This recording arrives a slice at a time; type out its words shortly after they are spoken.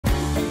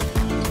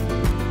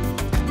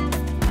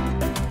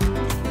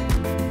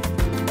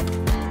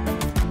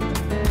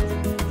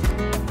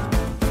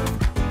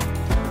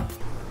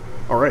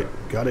right,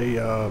 got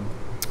a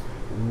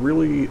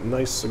really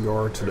nice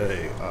cigar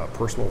today,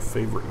 personal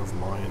favorite of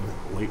mine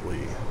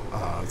lately.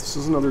 This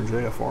is another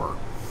JFR,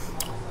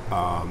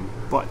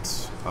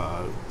 but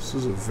this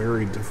is a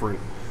very different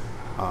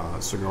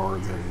cigar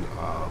than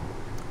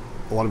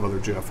a lot of other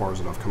JFRs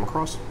that I've come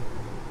across.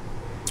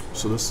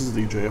 So this is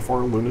the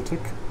JFR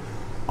Lunatic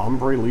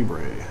Hombre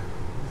Libre.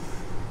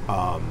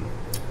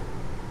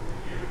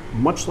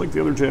 Much like the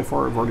other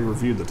JFR I've already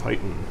reviewed, the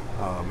Titan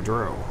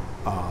Maduro.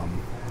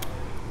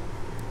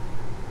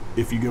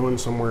 If you go in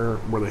somewhere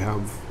where they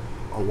have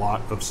a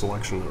lot of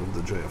selection of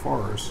the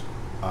JFRs,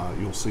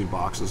 you'll see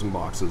boxes and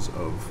boxes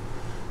of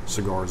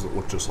cigars that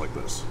look just like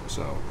this.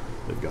 So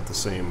they've got the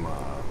same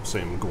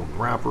golden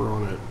wrapper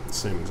on it,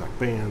 same exact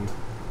band.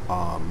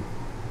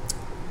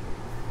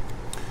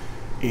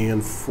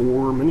 And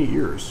for many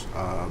years,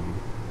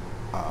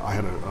 I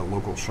had a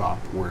local shop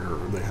where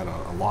they had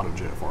a lot of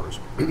JFRs,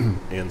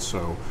 and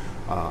so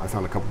I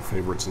found a couple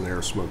favorites in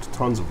there, smoked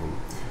tons of them.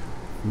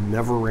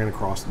 Never ran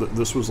across,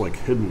 this was like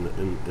hidden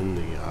in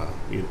the,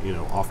 you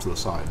know, off to the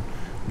side.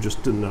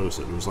 Just didn't notice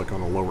it. It was like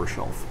on a lower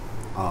shelf.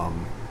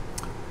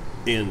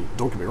 And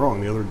don't get me wrong,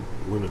 the other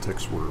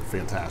Lunatics were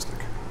fantastic.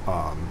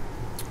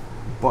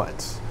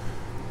 But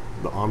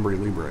the Hombre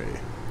Libre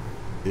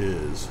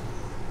is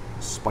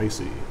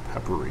spicy,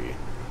 peppery,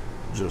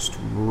 just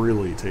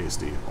really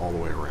tasty all the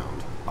way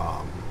around.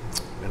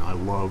 And I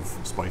love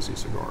spicy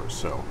cigars,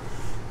 so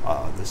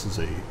this is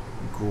a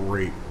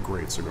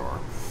great cigar.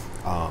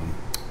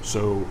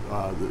 So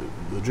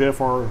the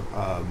JFR,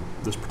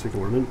 this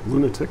particular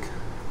Lunatic,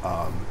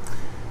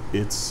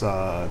 it's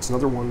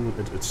another one.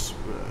 It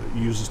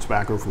uses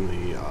tobacco from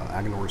the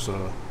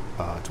Aganorsa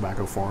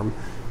tobacco farm,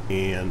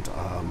 and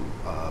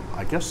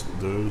I guess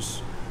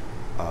those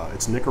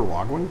it's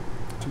Nicaraguan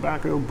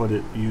tobacco, but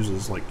it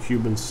uses like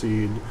Cuban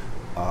seed,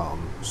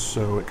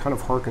 so it kind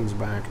of harkens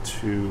back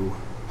to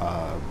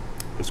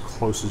as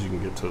close as you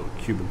can get to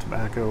Cuban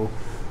tobacco.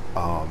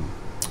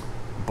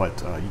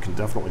 But you can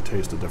definitely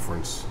taste a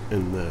difference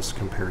in this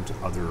compared to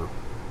other,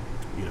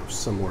 you know,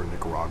 similar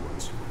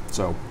Nicaraguans.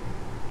 So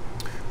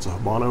it's a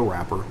Habano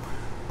wrapper.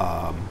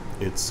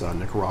 It's a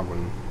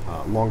Nicaraguan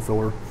long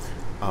filler,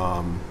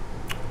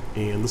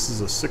 and this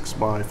is a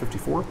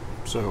 6x54.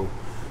 So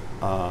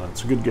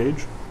it's a good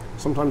gauge.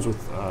 Sometimes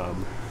with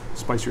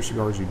spicier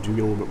cigars, you do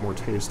get a little bit more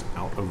taste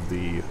out of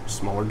the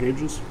smaller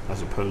gauges,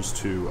 as opposed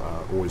to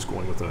always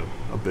going with a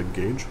big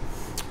gauge.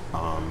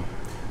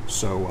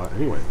 So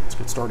anyway, let's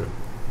get started.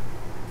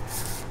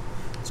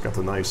 It's got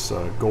the nice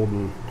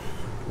golden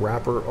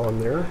wrapper on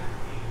there.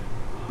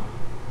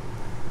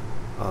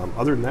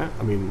 Other than that,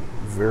 I mean,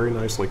 very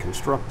nicely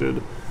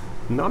constructed.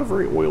 Not a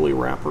very oily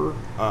wrapper,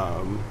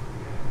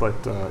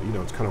 but you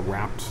know, it's kind of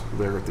wrapped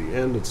there at the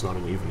end. It's not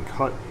an even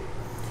cut.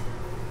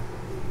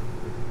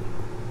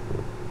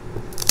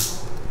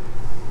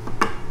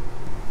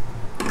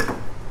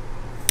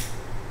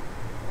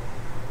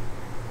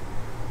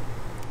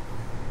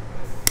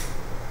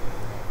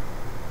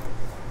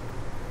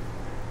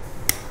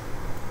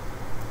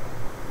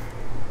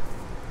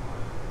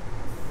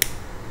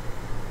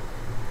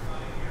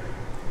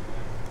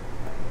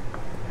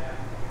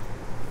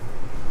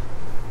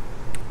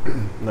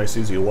 Nice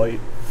easy light,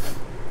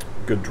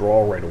 good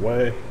draw right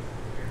away.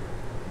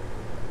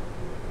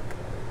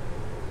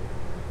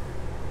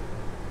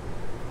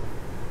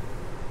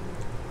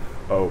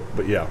 Oh,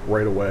 but yeah,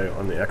 right away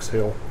on the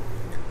exhale,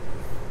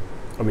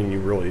 I mean, you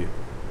really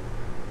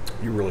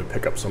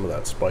pick up some of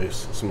that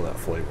spice, some of that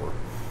flavor.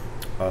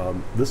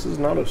 This is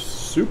not a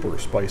super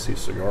spicy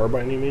cigar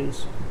by any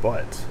means,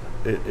 but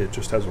it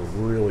just has a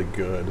really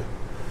good,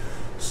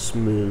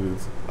 smooth,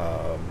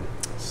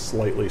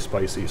 slightly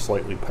spicy,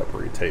 slightly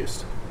peppery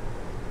taste.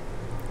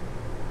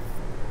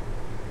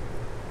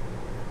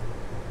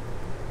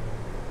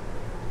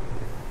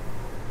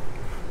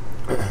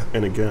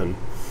 And again,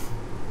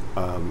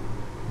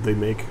 they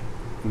make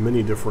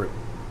many different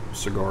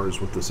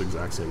cigars with this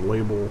exact same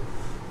label.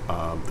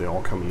 They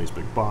all come in these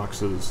big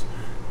boxes.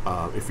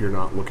 If you're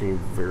not looking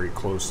very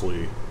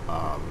closely,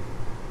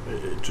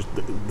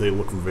 they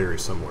look very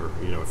similar,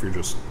 you know, if you're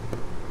just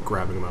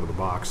grabbing them out of the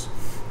box.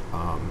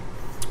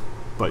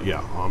 But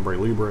yeah, Hombre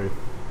Libre,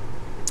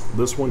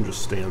 this one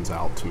just stands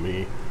out to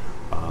me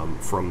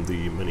from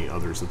the many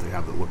others that they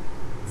have that look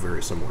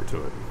very similar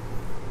to it.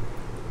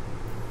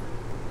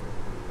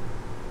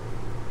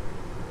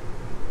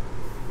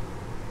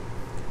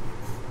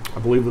 I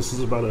believe this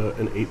is about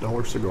an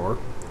 $8 cigar,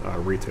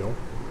 retail.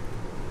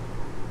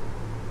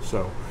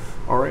 So,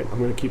 all right, I'm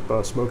going to keep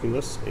smoking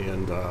this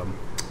and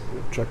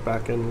check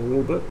back in a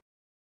little bit.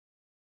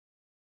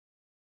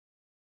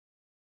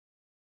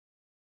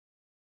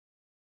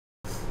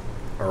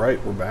 All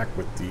right, we're back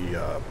with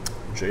the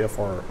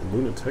JFR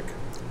Lunatic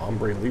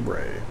Hombre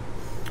Libre.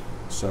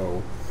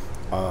 So,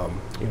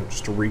 you know,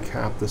 just to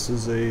recap, this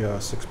is a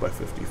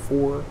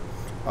 6x54.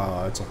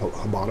 It's a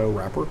Habano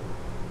wrapper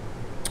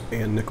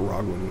and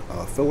Nicaraguan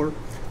filler.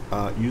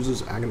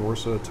 Uses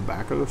Aganorsa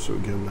tobacco, so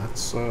again,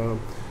 that's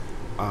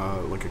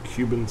like a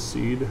Cuban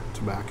seed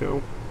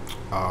tobacco.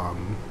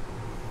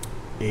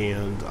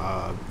 and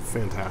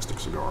fantastic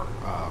cigar.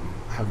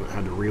 Haven't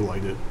had to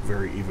relight it.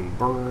 Very even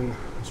burn,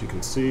 as you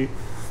can see.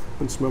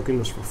 Been smoking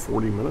this for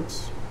 40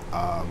 minutes.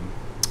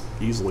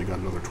 Easily got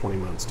another 20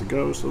 minutes to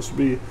go, so this would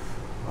be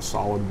a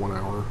solid 1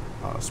 hour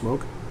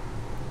smoke.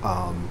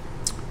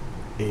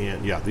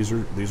 And yeah, these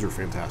are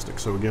fantastic.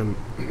 So again,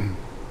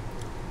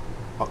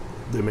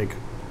 they make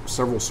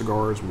several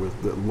cigars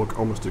that look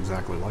almost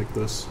exactly like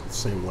this,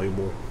 same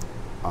label.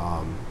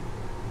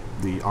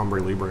 The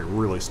Hombre Libre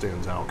really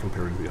stands out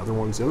compared to the other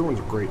ones. The other ones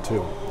are great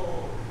too.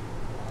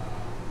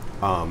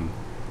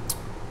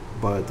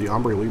 But the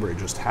Hombre Libre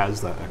just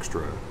has that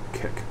extra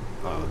kick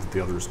that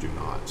the others do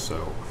not.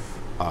 So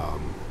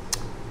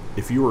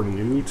if you are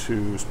new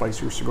to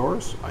spicier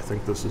cigars, I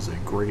think this is a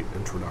great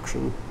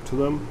introduction to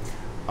them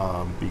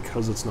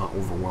because it's not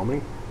overwhelming.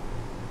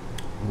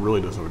 It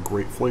really does have a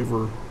great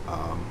flavor.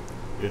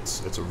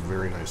 It's a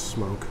very nice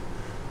smoke,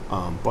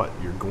 but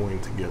you're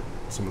going to get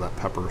some of that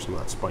pepper, some of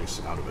that spice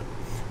out of it.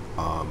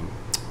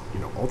 You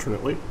know,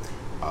 alternately,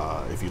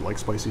 if you like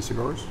spicy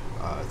cigars,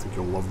 I think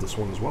you'll love this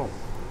one as well.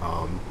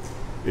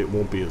 It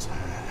won't be as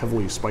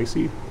heavily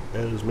spicy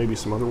as maybe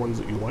some other ones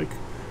that you like,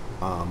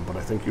 but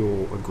I think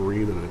you'll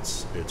agree that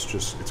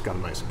it's got a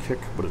nice kick,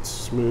 but it's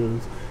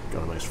smooth,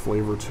 got a nice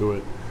flavor to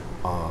it.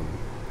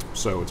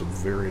 So it's a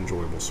very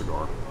enjoyable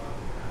cigar.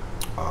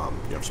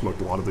 Yeah, I've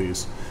smoked a lot of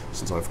these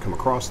since I've come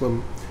across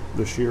them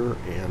this year,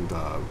 and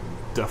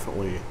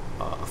definitely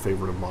a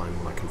favorite of mine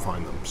when I can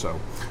find them. So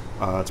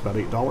it's about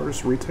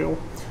 $8 retail.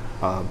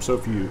 So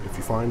if you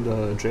find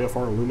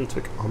JFR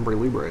Lunatic Hombre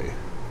Libre,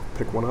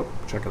 pick one up,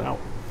 check it out.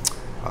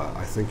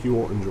 I think you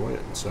will enjoy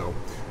it. So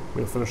I'm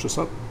going to finish this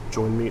up.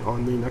 Join me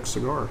on the next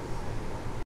cigar.